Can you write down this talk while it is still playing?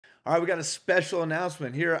All right, we got a special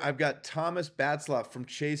announcement here. I've got Thomas Batzloff from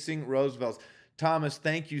Chasing Roosevelts. Thomas,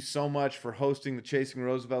 thank you so much for hosting the Chasing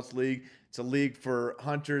Roosevelts League. It's a league for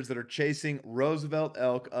hunters that are chasing Roosevelt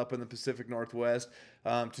elk up in the Pacific Northwest.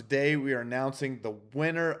 Today, we are announcing the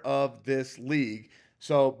winner of this league.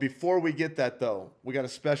 So before we get that, though, we got a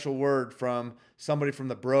special word from somebody from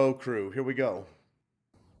the Bro crew. Here we go.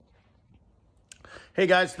 Hey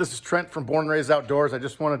guys, this is Trent from Born and Raised Outdoors. I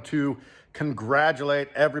just wanted to congratulate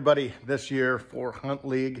everybody this year for Hunt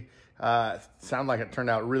League. Sound like it turned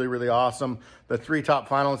out really, really awesome. The 3 top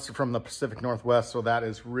finalists are from the Pacific Northwest, so that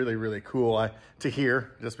is really, really cool to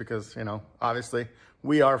hear, just because, you know, obviously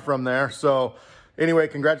we are from there. So anyway,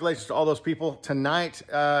 congratulations to all those people. Tonight,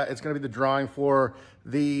 it's going to be the drawing for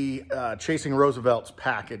the Chasing Roosevelt's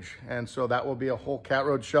package. And so that will be a whole Cat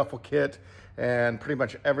Road Shuffle kit and pretty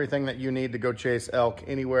much everything that you need to go chase elk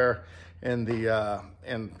anywhere in the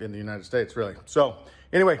United States, really. So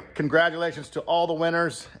anyway, congratulations to all the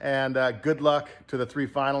winners, and good luck to the 3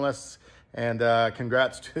 finalists, and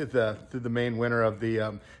congrats to the main winner of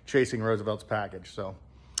the Chasing Roosevelt's package. So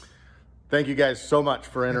thank you guys so much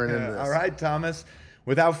for entering into this. All right, Thomas.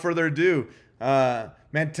 Without further ado,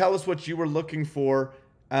 man, tell us what you were looking for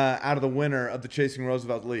out of the winner of the Chasing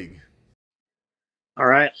Roosevelt League. All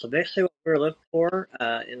right, so basically what we were looking for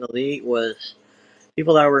in the league was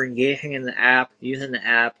people that were engaging in the app, using the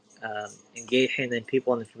app, engaging in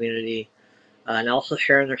people in the community, and also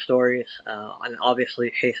sharing their stories, and obviously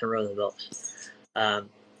chasing Roosevelts. And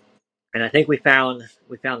I think we found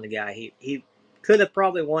the guy. He could have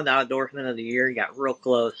probably won the Outdoorsman of the Year. He got real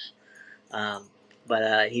close,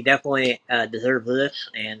 but he definitely deserves this.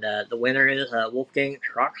 And the winner is Wolfgang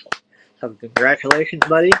Schroxel. So congratulations,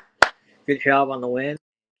 buddy. Good job on the win.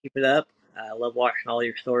 Keep it up. I love watching all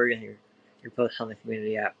your stories and your posts on the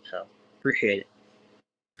community app. So appreciate it.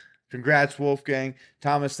 Congrats, Wolfgang.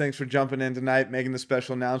 Thomas, thanks for jumping in tonight, making the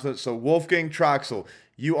special announcement. So Wolfgang Troxel,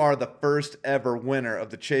 you are the first ever winner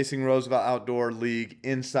of the Chasing Roosevelt Outdoor League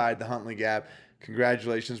inside the Hunt League app.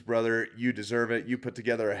 Congratulations, brother. You deserve it. You put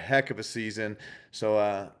together a heck of a season.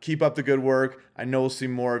 So keep up the good work. I know we'll see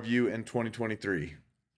more of you in 2023.